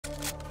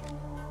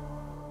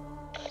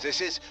This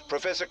is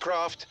Professor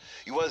Kraft.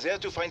 You are there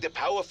to find a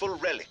powerful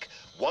relic,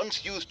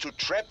 once used to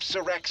trap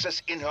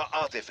Syraxis in her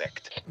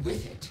artifact.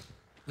 With it,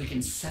 we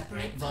can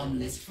separate Von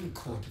List from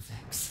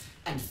Cortifex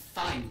and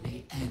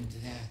finally end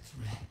their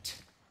threat.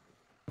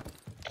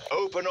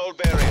 Open all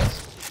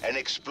barriers and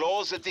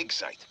explore the dig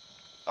site.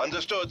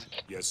 Understood?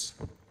 Yes.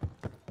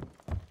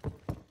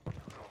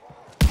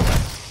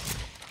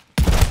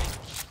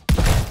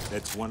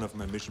 That's one of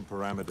my mission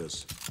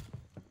parameters.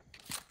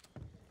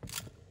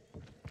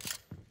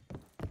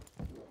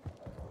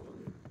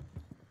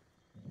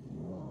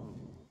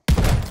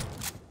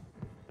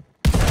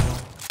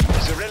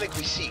 The relic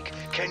we seek,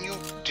 can you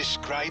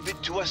describe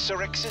it to us,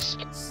 Syraxis?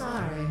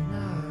 Sorry,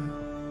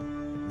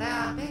 no. There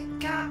are big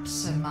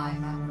gaps in my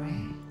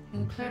memory,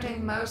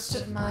 including most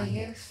of my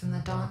youth in the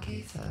Dark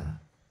Ether.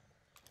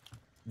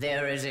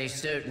 There is a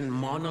certain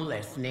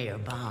monolith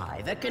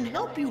nearby that can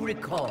help you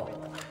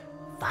recall.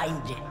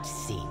 Find it,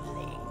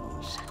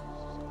 seedlings.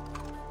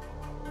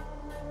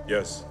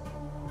 Yes.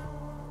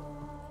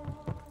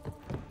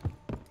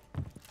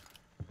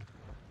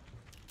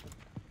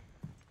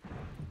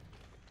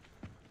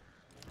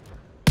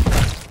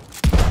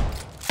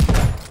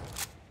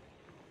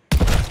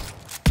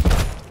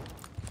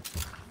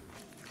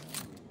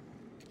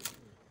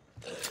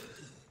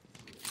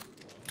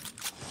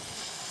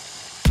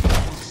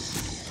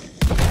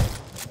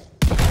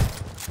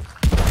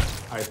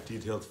 I have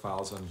detailed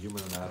files on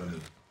human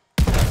anatomy.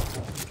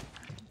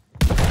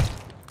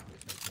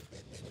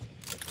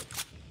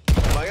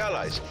 My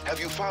allies, have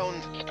you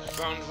found...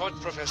 Found what,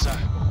 Professor?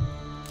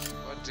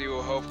 What do you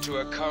hope to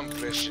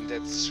accomplish in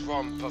that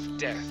swamp of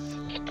death?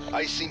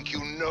 I think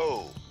you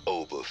know,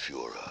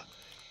 Oberfuhrer.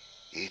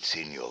 It's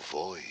in your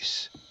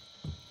voice.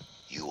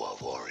 You are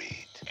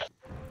worried.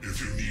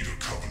 If you need a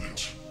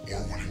covenant,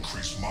 or would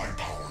increase my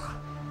power,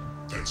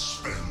 then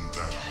spend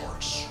that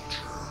heart suture.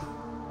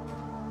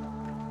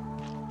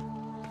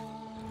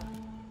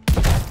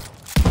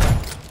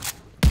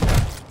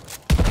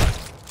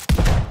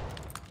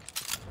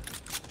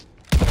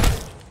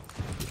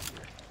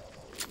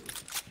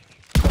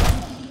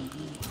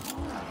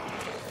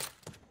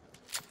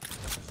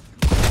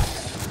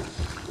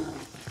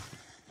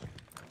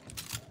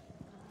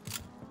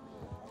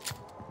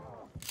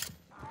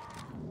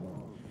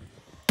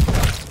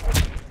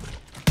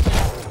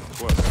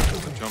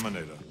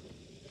 Terminator.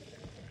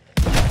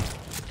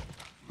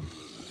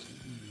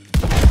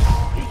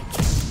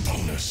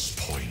 Bonus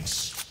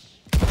points.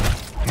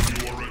 When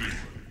you are ready,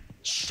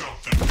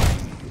 stop them.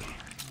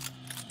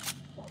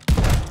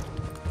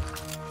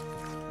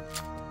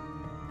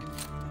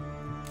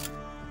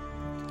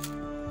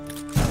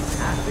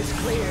 Path is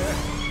clear.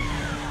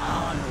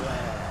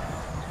 Onward.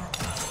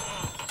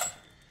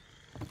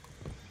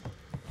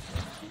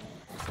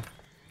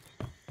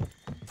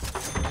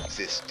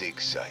 This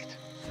dig site.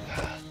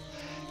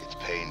 It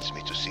pains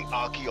me to see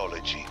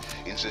archaeology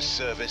in the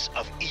service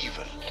of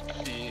evil.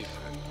 Evil.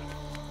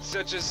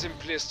 Such a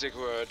simplistic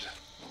word.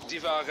 Die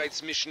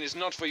Wahrheitsmission is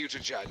not for you to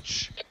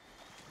judge.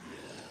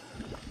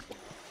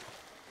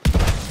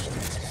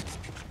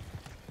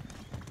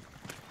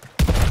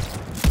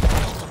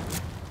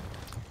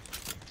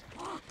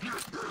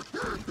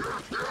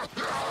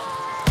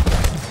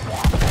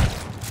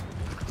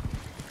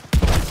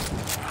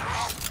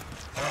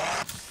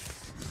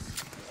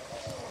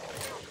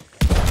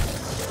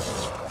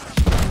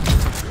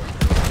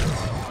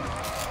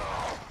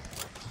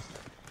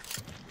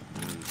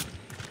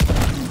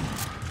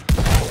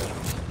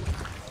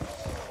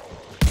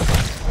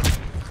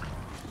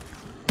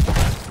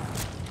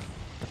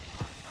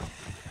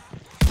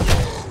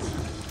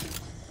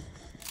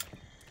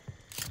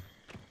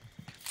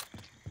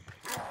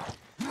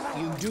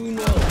 You do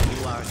know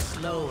you are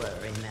slower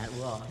in that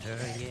water,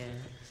 yes?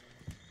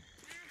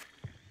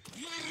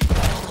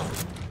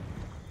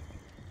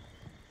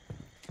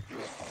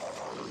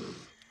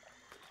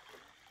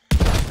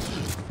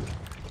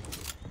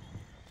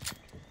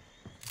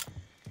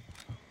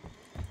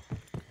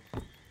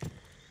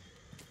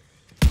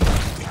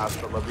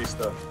 Hasta la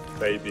vista,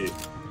 baby.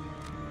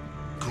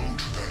 Go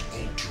to that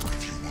altar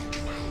if you want to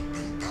help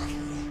in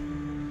battle.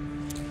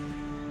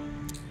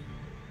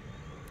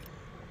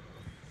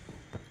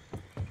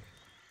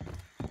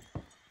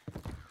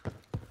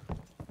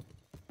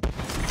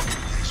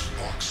 These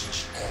boxes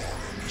are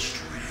a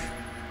mystery.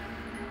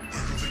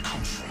 Where do they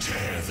come from?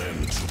 Tear them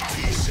to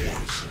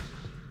pieces.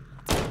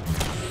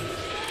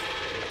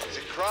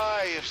 The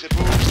cry of the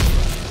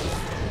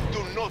boost.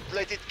 Do not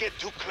let it get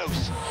too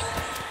close.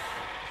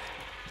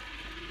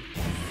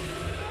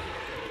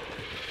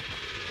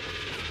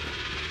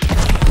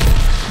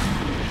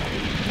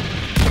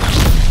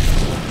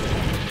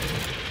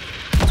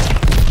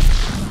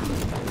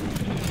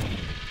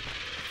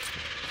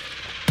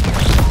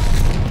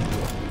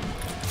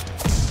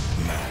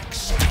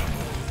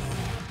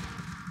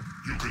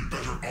 You can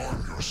better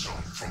arm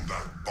yourself from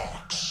that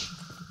box.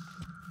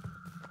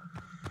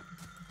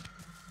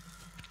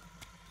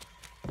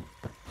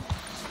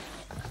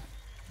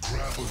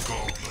 Grab a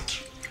goblet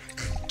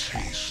and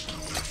taste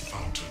of that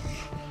fountain.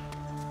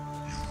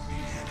 You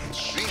need it.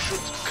 Be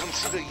should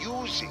consider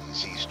using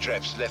these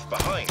traps left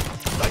behind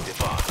by the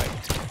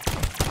Wahrheit.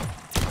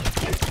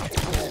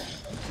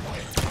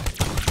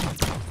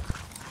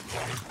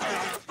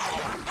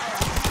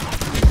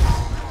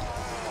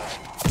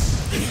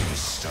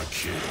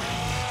 Insta-kill.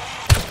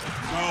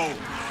 No!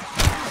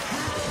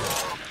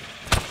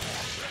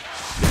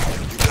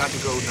 You got to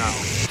go now.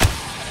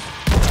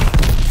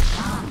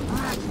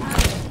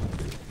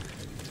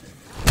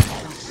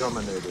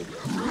 Dominated.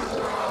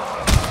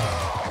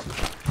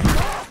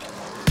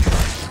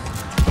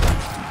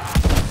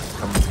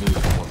 Come with me if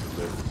you want to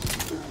live.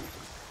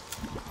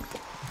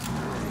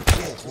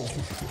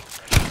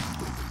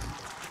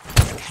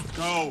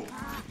 Go!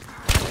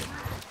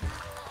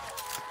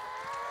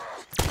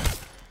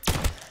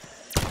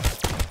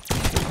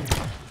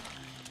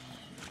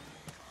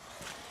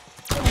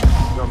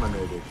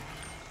 Dominated.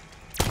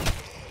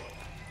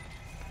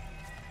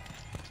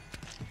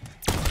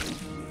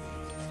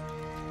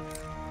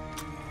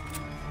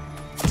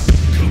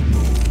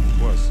 Of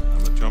course,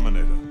 I'm a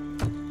Terminator.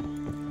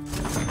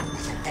 With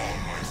a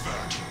bomb like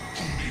that,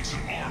 who needs an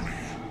army?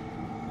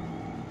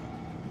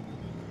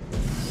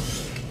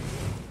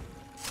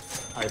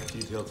 I have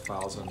detailed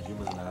files on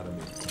human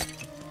anatomy.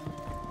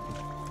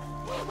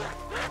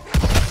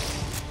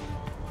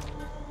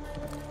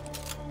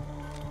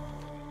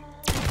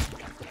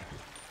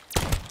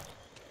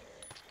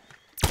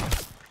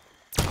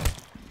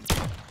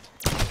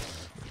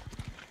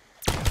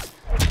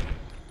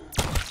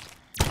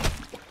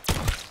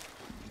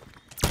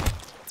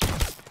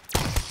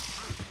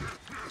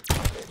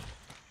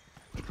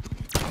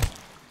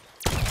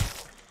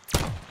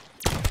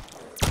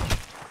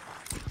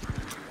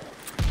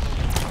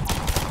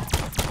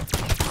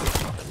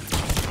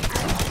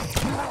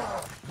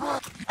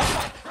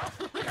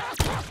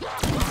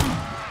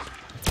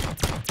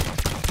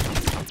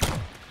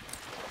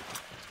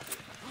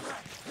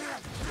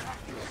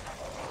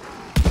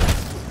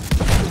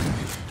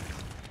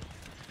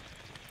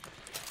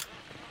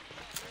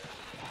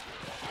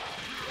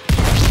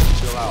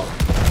 Chill out.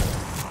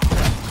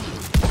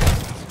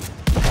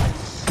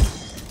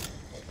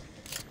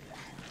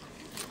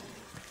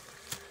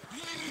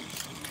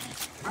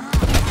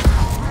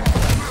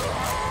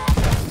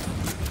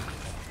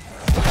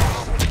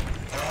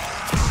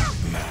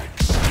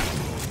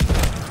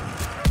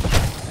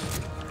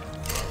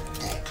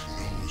 Book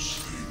knows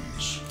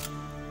things,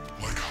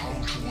 like how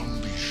to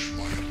unleash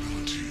my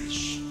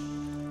abilities.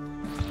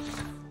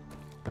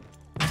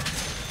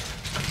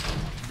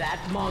 That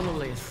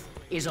monolith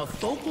is a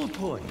focal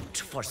point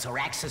for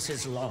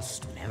Syraxis's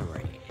lost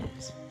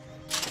memories.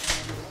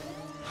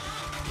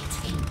 It's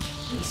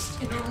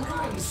encased in a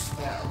ruin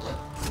spell.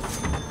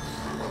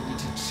 Want me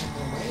to chip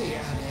away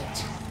at it?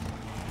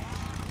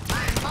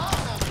 My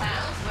mortal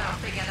pals will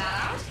figure that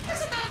out.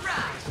 Isn't that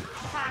right?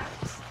 Pax?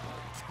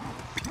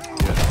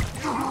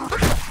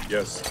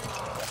 Yes.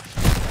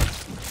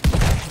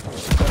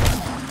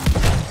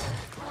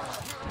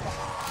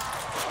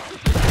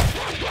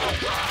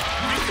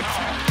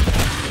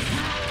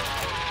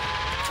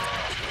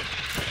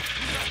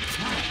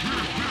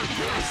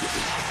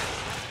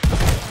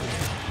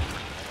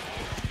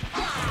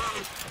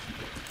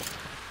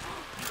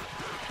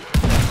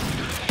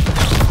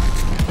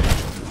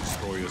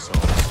 Destroy yourselves.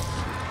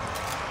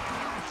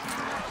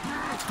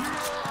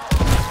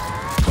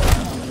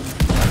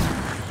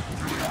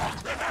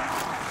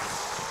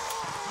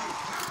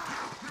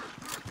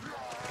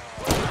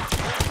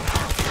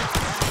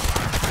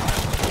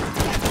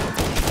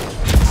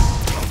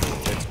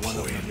 That's one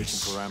of my mission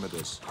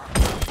parameters.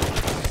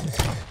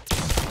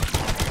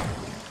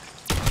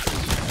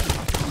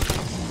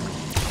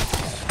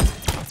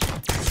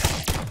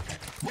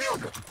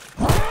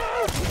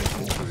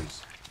 Injuries.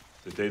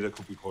 The data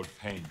could be called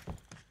pain.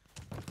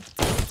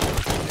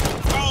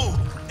 Go!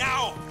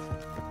 Now!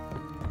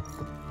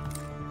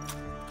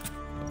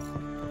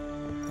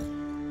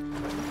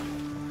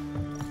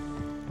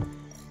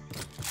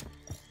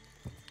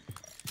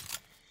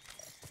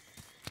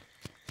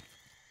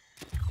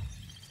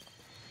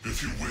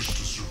 If you wish to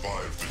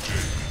survive the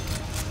day,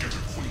 get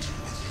acquainted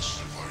with this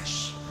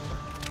device.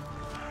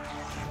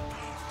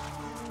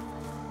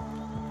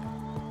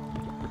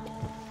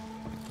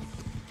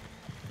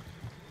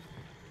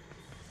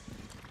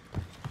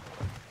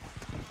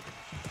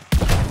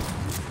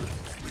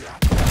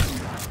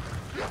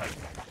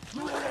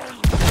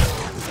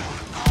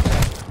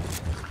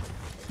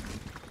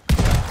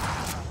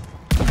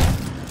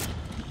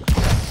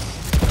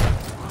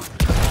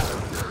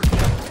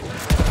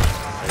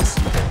 I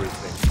see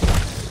everything.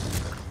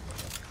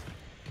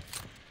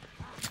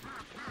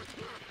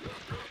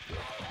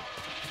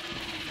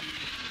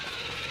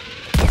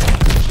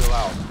 Chill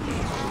out.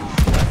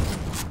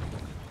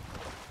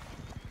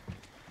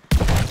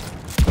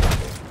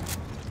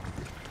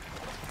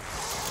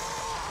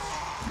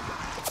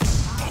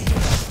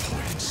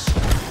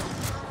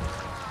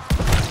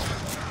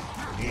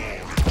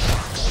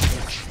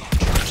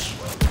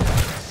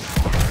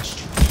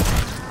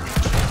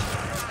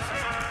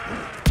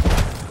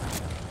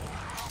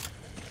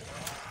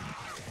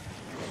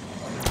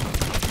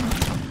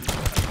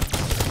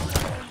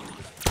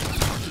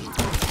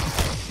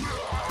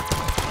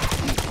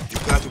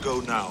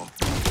 now.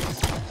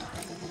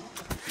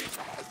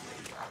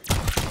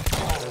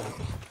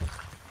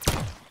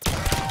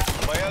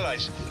 My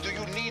allies, do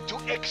you need to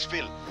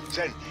exfil?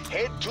 Then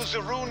head to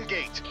the rune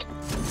gate.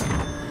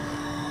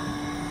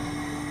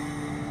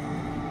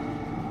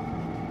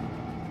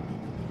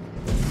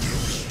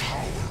 There's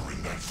power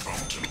in that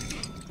fountain.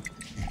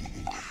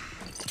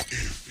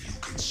 If you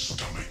can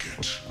stomach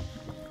it.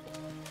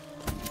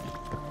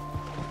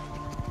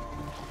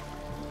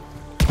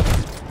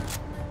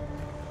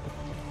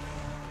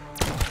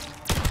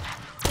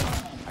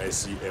 I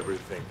see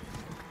everything.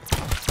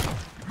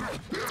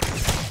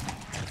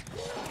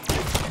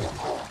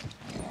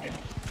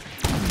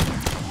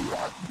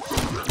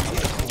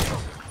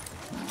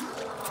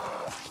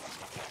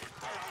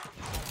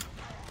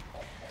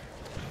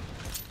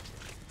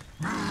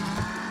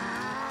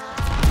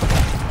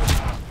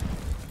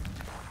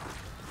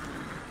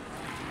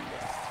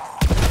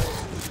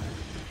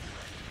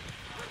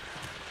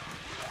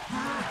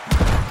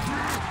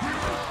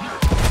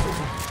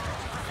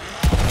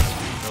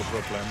 No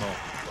problemo.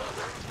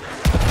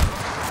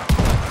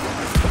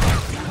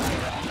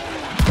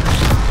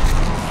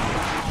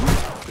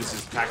 This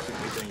is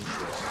tactically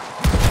dangerous.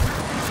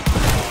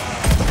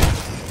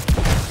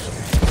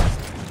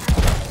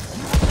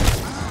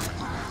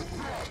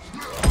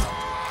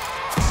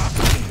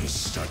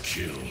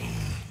 Insta-kill.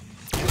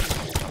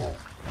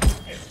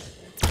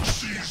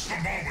 Seize the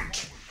moment.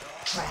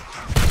 Drop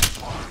them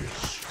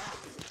flies.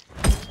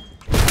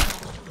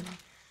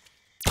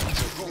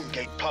 The rune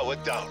gate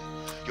powered down.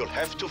 You'll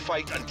have to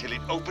fight until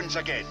it opens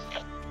again.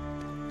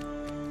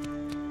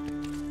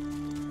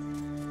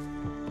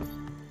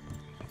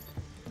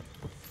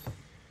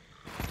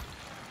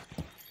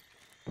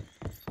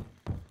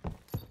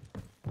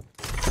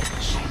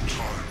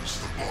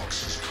 Sometimes the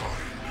box is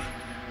kind.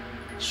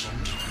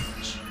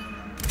 Sometimes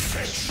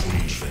fetch me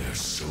their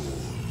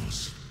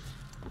souls.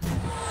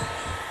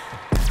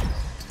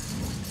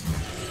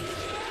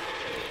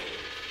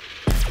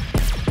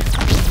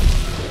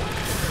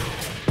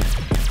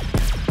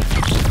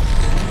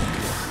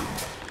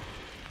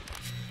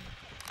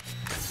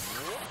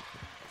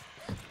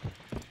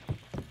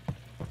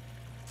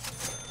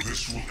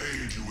 This will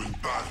aid you in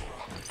battle.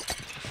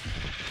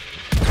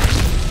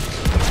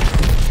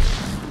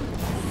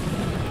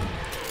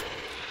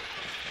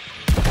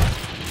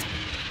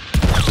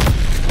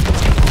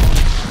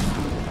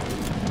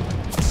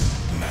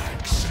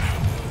 Max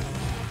ammo.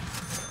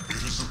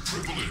 It is a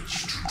privilege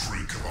to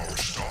drink of our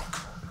stock.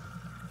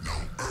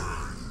 Now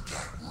earn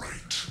that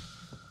right.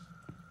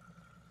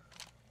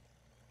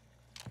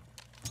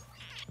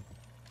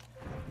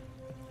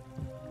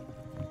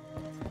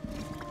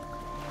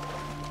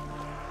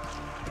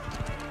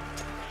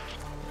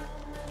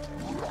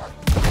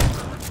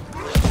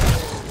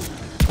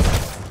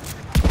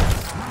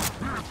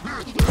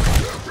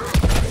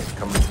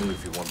 Come with me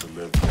if you want to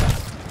live.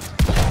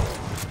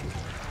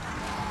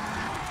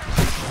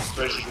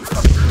 Especially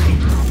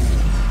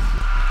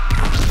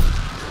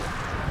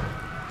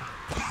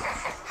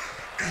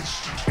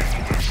Instant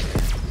elimination.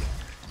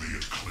 May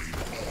it claim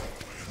all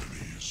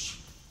enemies.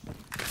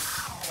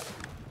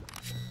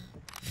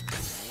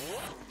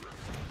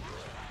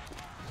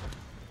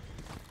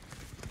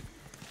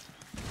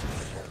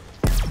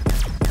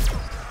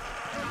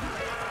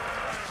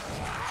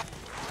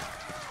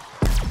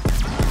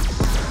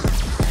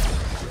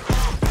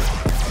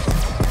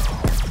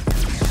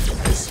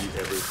 I see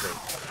everything.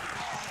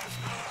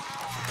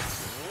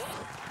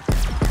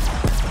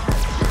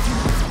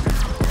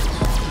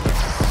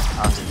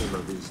 Hasta la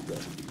vista,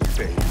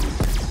 baby.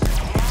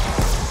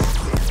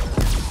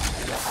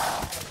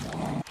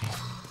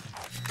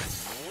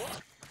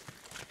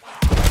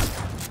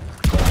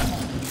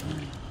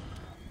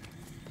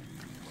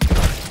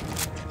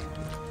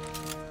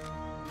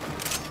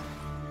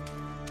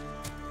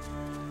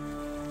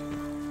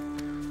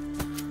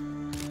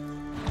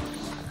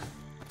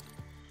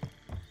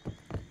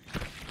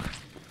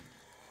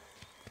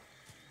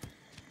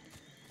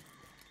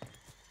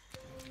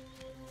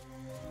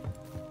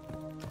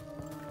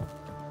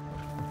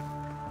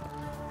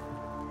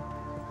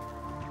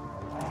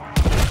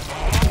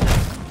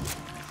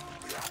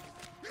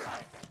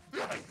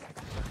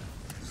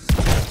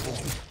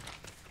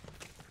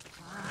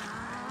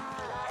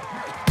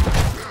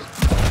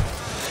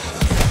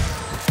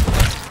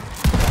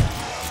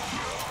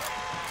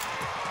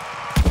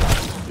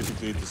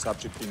 Typically, the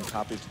subject being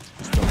copied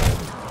is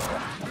dominated.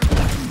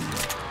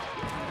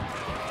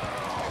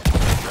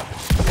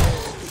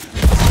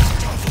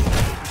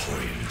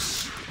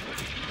 Place.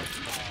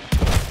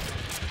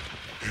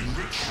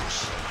 Enrich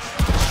yourself.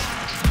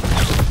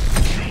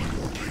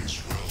 Killing pays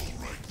well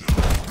right now.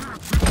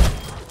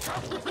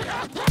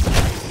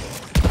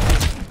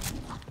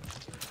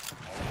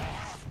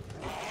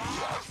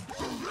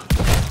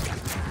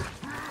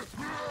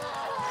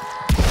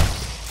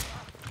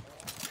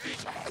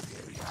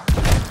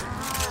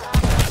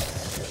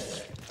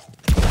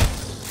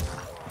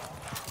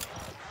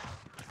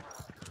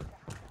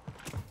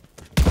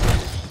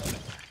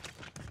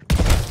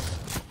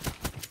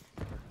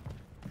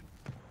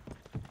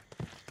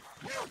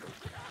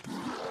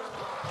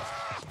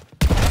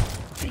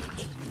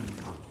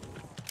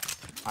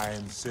 I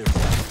insist.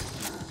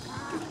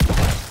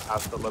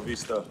 Hasta la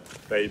vista,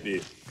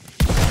 baby.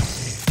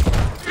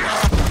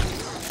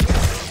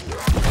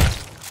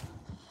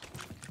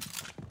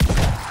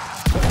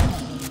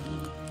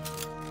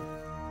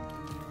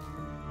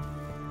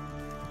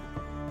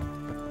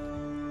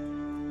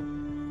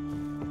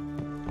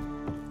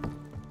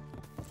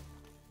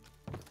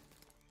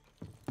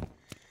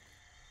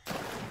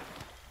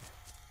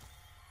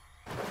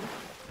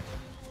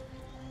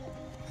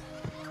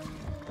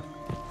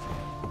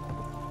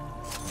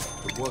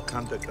 The more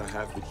contact I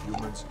have with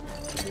humans,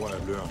 the more I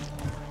learn.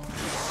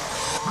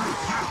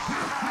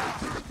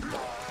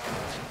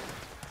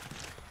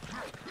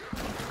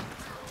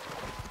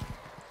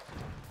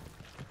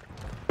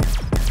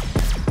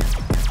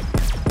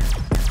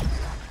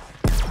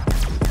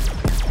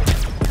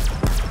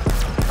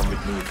 Come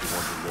with me if you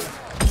want to live.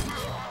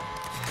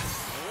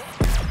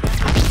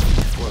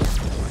 What?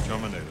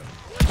 Terminator.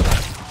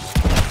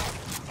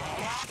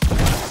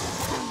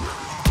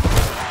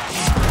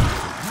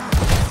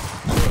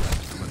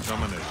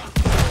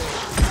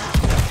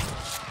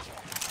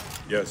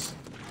 Yes.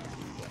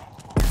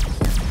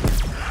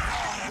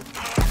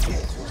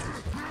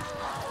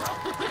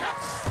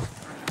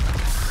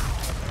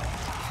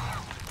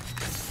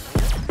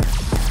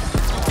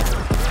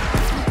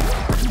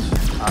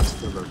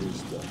 Hasta la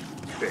vista,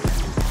 baby.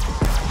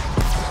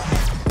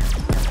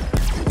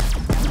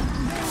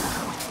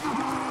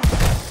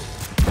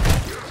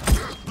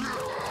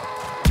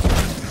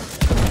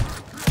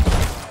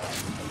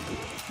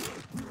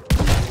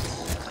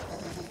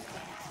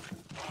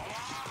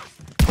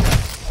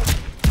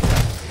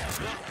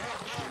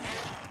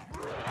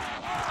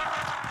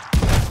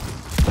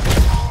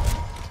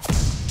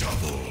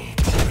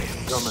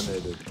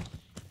 Dominated.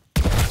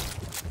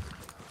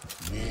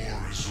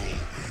 War is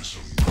always a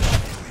mystery.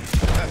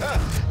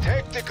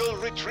 Tactical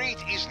retreat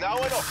is now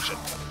an option,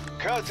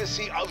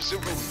 courtesy of the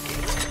Rune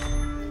Gate.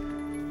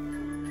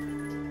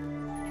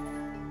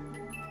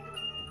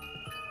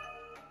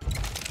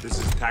 This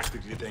is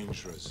tactically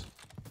dangerous.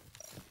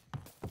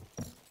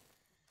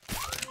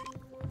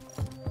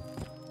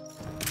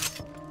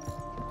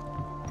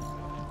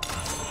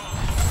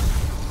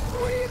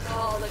 We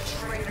call the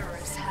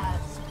traitorous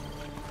hands.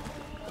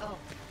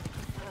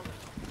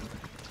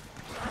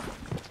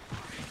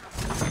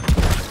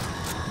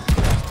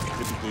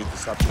 Typically, the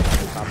subject of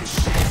the topic is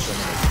terminated.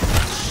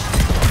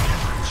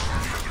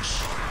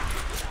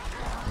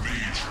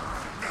 Major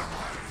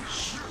allies.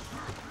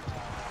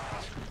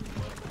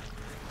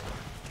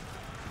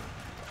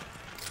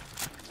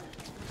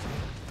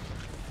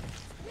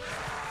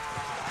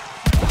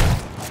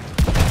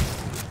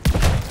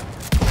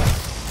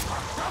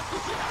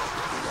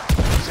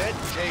 That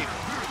table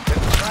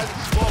can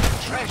transform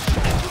trash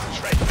into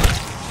treasure.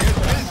 Get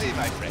busy,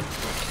 my friend.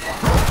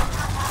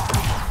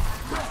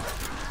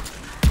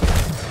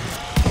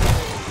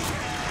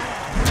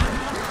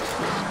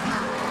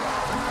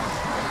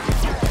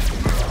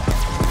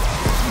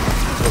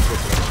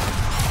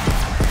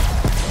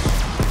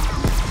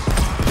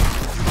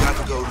 You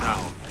gotta go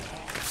now.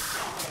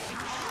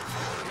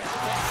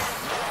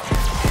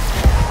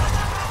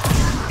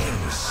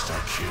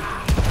 Insta-kill.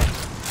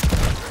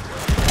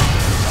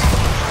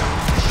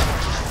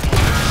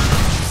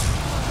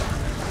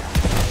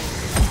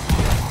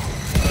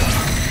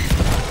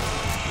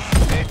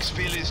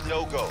 Exfil is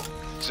no-go.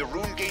 The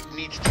Rune Gate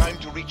needs time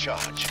to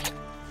recharge.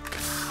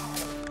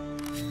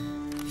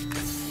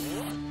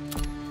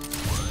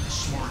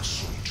 Smart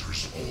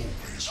soldiers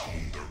always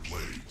hone their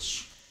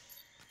blades.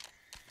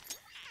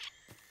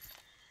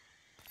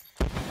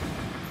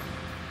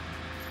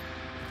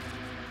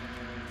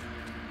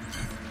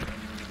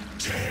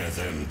 Tear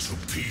them to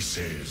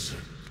pieces.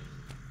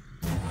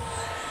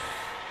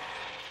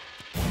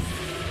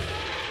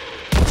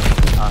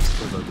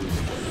 Hasta la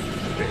vista,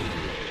 baby.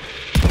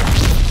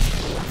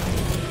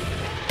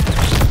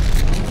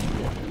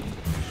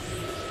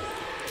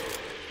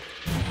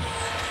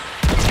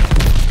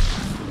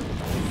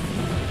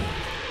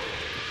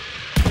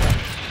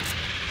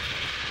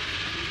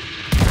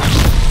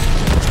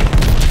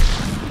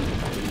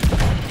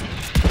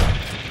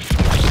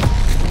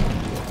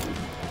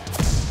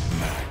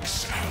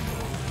 Max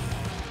ammo.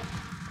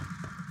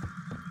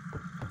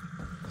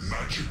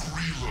 Magic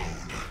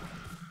reload.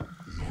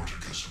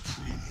 Norticus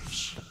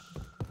approves.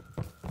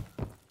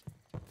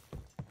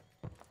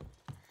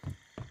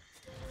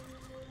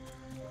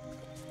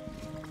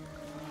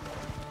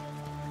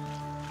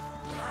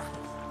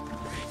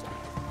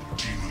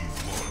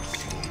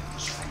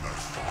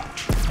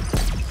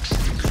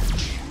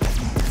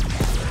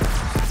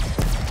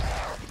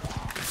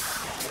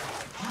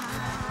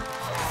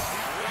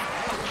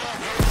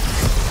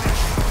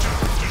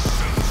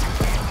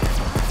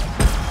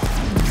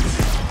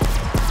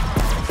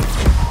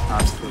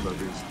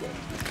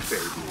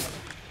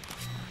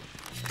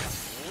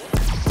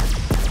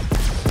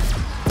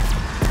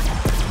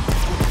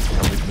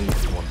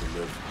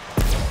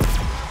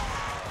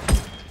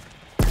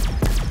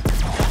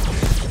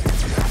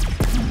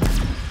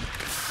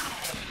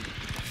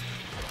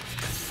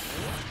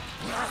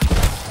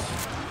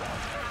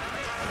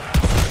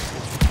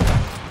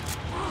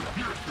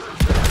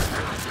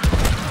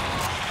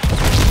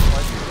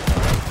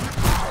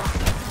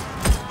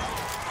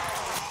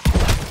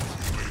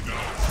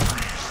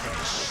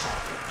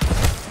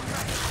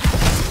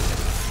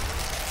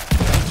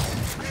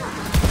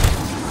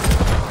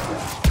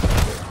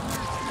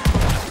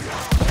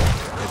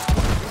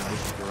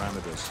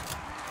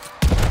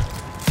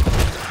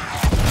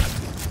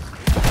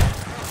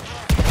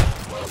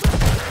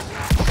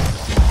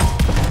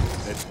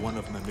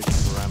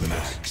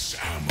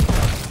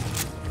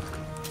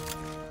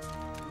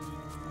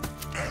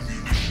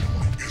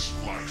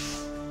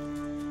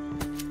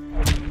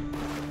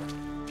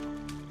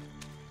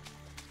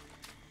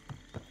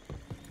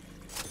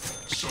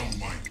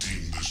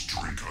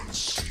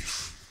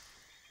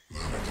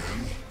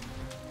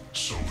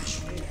 So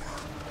is war.